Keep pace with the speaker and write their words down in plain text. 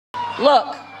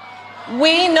Look,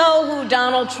 we know who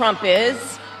Donald Trump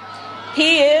is.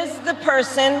 He is the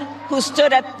person who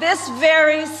stood at this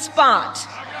very spot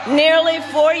nearly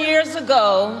 4 years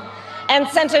ago and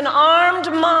sent an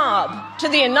armed mob to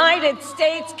the United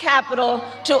States Capitol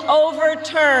to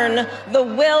overturn the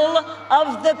will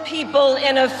of the people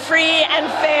in a free and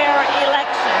fair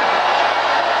election.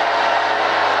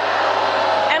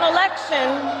 An election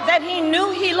that he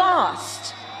knew he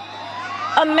lost.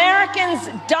 Americans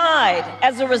died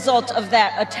as a result of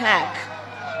that attack.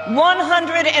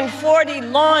 140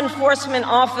 law enforcement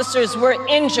officers were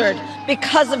injured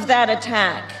because of that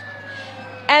attack.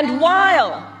 And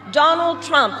while Donald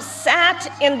Trump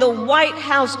sat in the White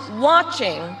House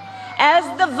watching as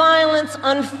the violence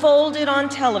unfolded on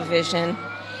television,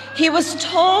 he was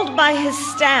told by his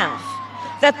staff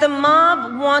that the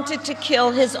mob wanted to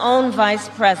kill his own vice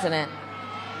president.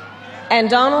 And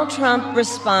Donald Trump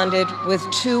responded with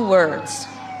 2 words: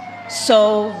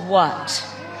 "So what?"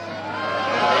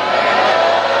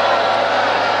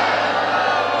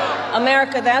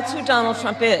 America, that's who Donald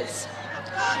Trump is.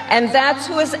 And that's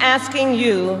who is asking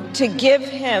you to give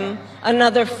him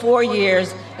another 4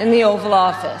 years in the Oval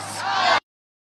Office.